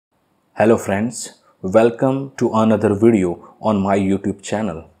Hello friends, welcome to another video on my YouTube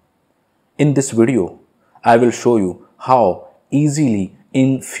channel. In this video, I will show you how easily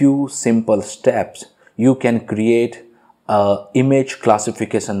in few simple steps you can create a image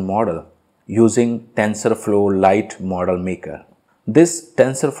classification model using TensorFlow Lite Model Maker. This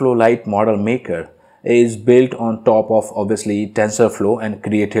TensorFlow Lite Model Maker is built on top of obviously TensorFlow and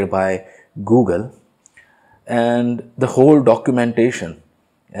created by Google, and the whole documentation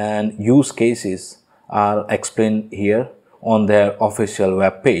and use cases are explained here on their official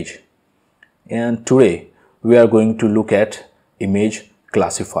web page. And today we are going to look at image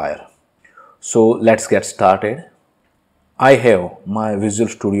classifier. So let's get started. I have my Visual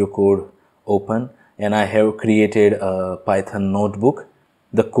Studio Code open and I have created a Python notebook.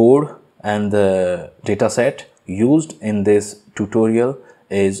 The code and the dataset used in this tutorial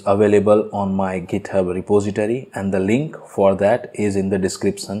is available on my GitHub repository, and the link for that is in the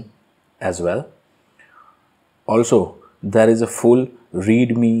description as well. Also, there is a full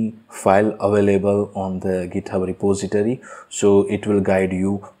README file available on the GitHub repository, so it will guide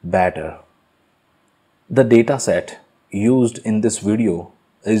you better. The dataset used in this video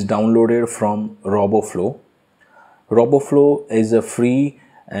is downloaded from RoboFlow. RoboFlow is a free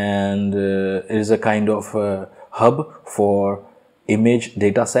and is a kind of hub for image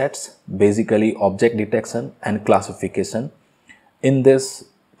datasets, basically object detection and classification. In this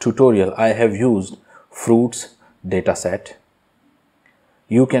tutorial, I have used fruits dataset.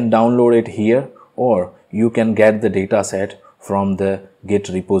 You can download it here or you can get the dataset from the Git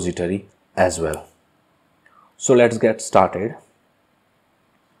repository as well. So let's get started.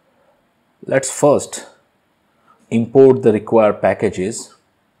 Let's first import the required packages.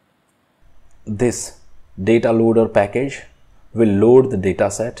 This data loader package will load the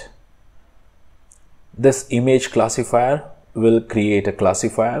dataset. This image classifier will create a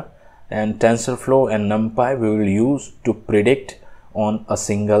classifier, and TensorFlow and NumPy we will use to predict on a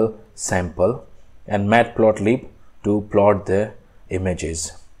single sample, and Matplotlib to plot the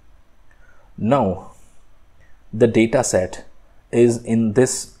images. Now the dataset is in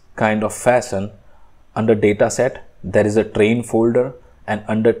this kind of fashion. Under dataset there is a train folder, and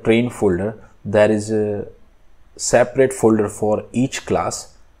under train folder there is a separate folder for each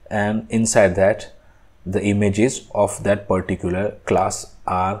class, and inside that the images of that particular class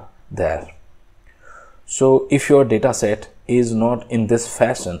are there. So if your dataset is not in this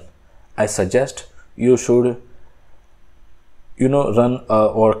fashion, I suggest you should run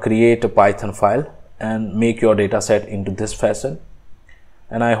or create a Python file and make your dataset into this fashion,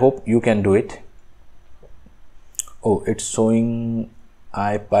 and I hope you can do it. Oh, it's showing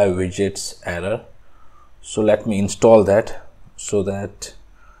IPyWidgets error. So let me install that so that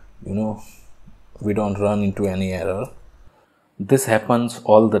we don't run into any error. This happens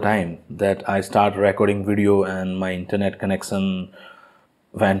all the time, that I start recording video and my internet connection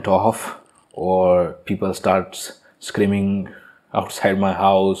went off, or people start screaming outside my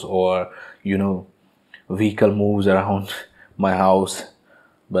house, or vehicle moves around my house.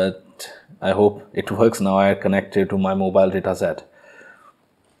 But I hope it works now. I connected to my mobile dataset.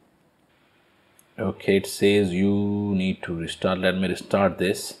 Okay, it says you need to restart. Let me restart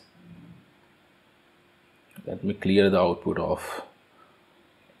this. Let me clear the output of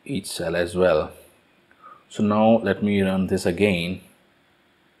each cell as well. So now let me run this again.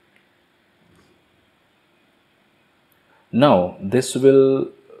 Now this will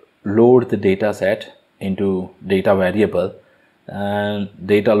load the data set into data variable, and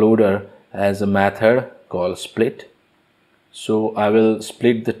data loader has a method called split. So I will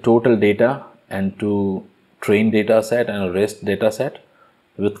split the total data into train dataset and rest dataset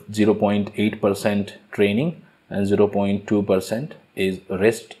with 0.8% training and 0.2% is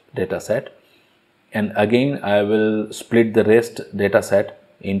rest dataset, and again I will split the rest dataset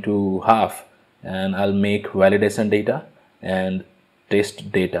into half, and I'll make validation data and test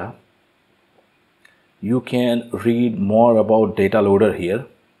data. You can read more about data loader here.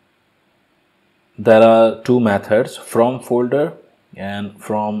 There are two methods, from folder and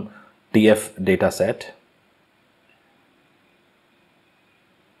from TF dataset.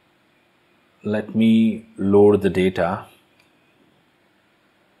 Let me load the data.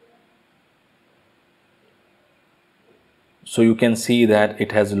 So you can see that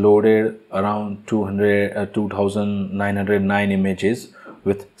it has loaded around 2,909 images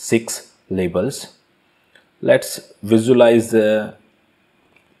with 6 labels. Let's visualize the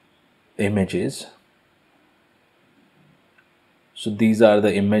images. So these are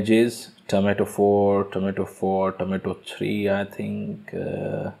the images: tomato 4, tomato 4, tomato 3. I think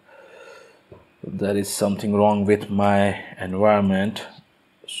there is something wrong with my environment,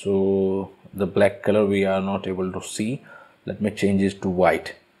 So the black color we are not able to see. Let me change it to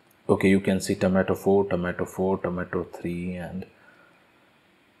white. Okay, you can see tomato 4, tomato 4, tomato 3 and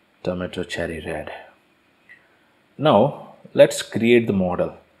tomato cherry red. Now let's create the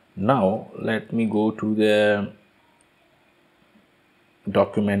model. Now let me go to the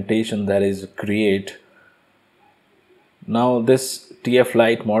documentation, that is create. Now this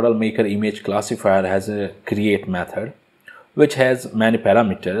TFlite Model Maker image classifier has a create method which has many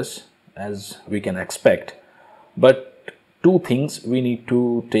parameters as we can expect, but two things we need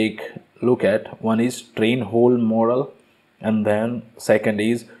to take look at. One is train whole model and then second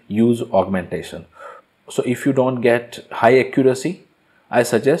is use augmentation. So if you don't get high accuracy, I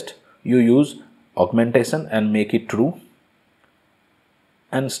suggest you use augmentation and make it true.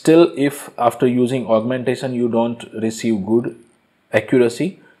 And still, if after using augmentation you don't receive good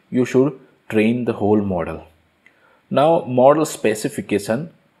accuracy, you should train the whole model. Now model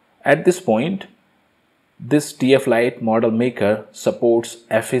specification. At this point, this TFlite Model Maker supports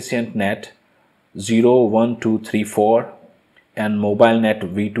efficient net 0, 1, 2, 3, 4 and mobile net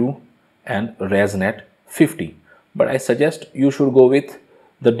v2 and resnet 50. But I suggest you should go with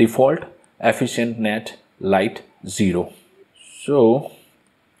the default efficient net light 0. So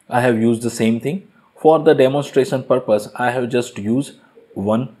I have used the same thing. For the demonstration purpose, I have just used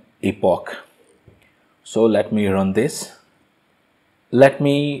one epoch. So let me run this. Let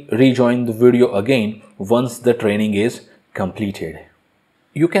me rejoin the video again once the training is completed.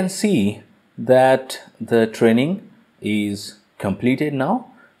 You can see that the training is completed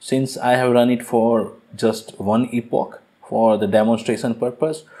now, since I have run it for just one epoch for the demonstration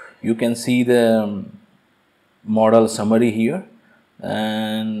purpose. You can see the model summary here,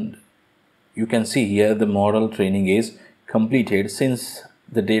 and you can see here the model training is completed. Since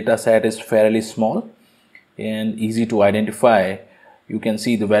the data set is fairly small and easy to identify, you can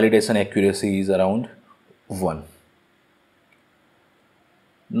see the validation accuracy is around 1.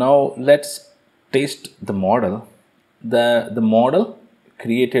 Now let's test the model. The model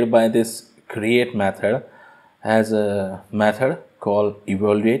created by this create method has a method called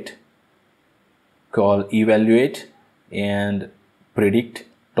evaluate and predict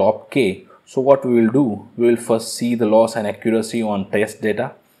top k. So what we will do, we will first see the loss and accuracy on test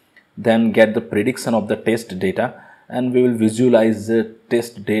data, then get the prediction of the test data, and we will visualize the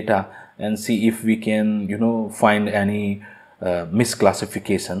test data and see if we can find any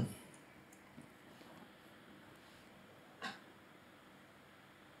misclassification.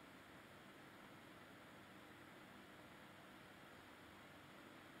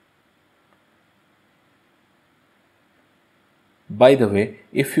 By the way,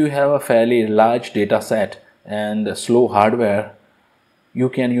 if you have a fairly large data set and slow hardware, you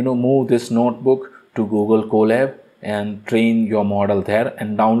can move this notebook to Google Colab and train your model there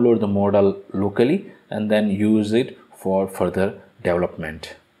and download the model locally and then use it for further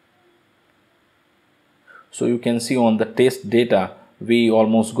development. So you can see on the test data we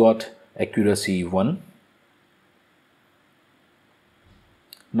almost got accuracy 1.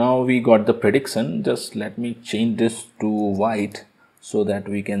 Now we got the prediction. Just let me change this to white so that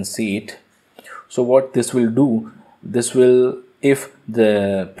we can see it. So what this will do, this will, if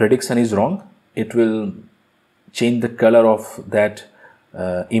the prediction is wrong, it will change the color of that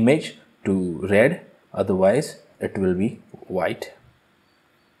image to red, otherwise it will be white.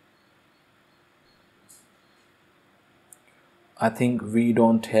 I think we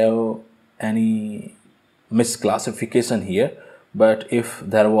don't have any misclassification here, but if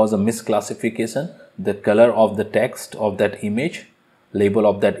there was a misclassification, the color of the text of that image, label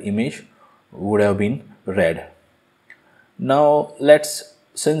of that image would have been red. Now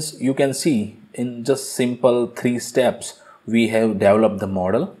since you can see in just simple 3 steps we have developed the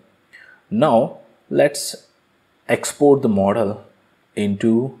model. Now let's export the model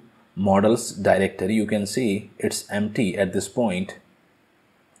into models directory. You can see it's empty at this point.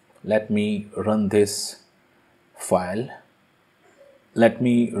 Let me run this file. Let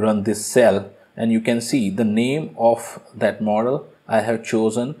me run this cell, and you can see the name of that model. I have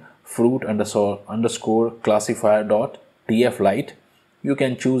chosen fruit underscore classifier dot TFlite. You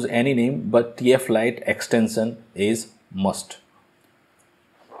can choose any name, but TFlite extension is must.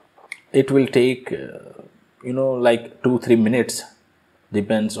 It will take like 2-3 minutes,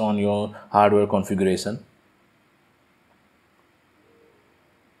 depends on your hardware configuration.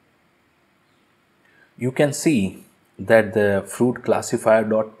 You can see that the fruit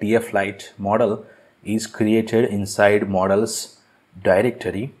classifier.tflite model is created inside models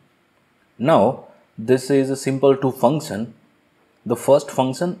directory. Now this is a simple 2 function. The first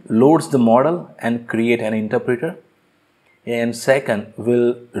function loads the model and create an interpreter. and second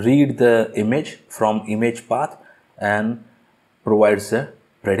will read the image from image path and provides a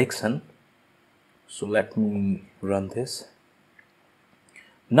prediction. So let me run this.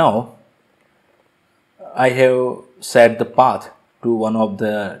 Now I have set the path to one of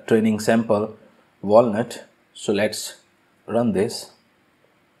the training sample walnut. So let's run this,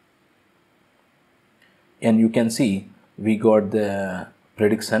 and you can see we got the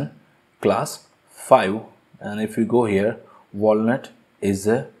prediction class 5, and if we go here, walnut is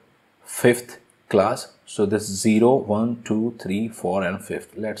the 5th class. So this 0, 1, 2, 3, 4 and 5th.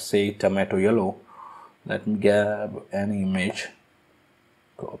 Let's say tomato yellow. Let me grab any image,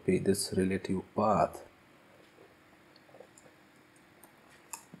 copy this relative path,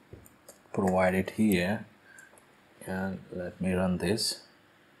 provide it here, and let me run this.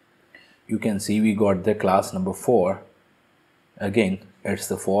 You can see we got the class number 4. Again, it's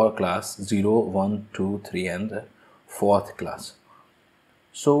the 4 class, 0, 1, 2, 3 and the 4th class.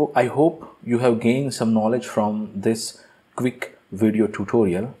 So I hope you have gained some knowledge from this quick video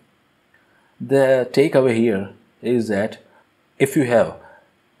tutorial. The takeaway here is that if you have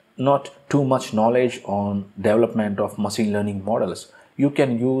not too much knowledge on development of machine learning models, you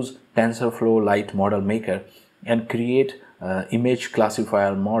can use TensorFlow Model Maker and create an image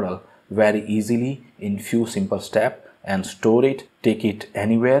classifier model very easily in few simple steps and store it, take it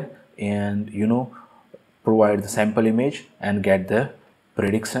anywhere, and provide the sample image and get the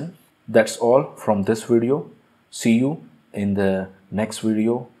prediction. That's all from this video. See you in the next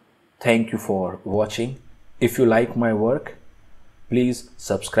video. Thank you for watching. If you like my work, please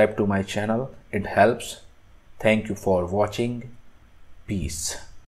subscribe to my channel. It helps. Thank you for watching. Peace.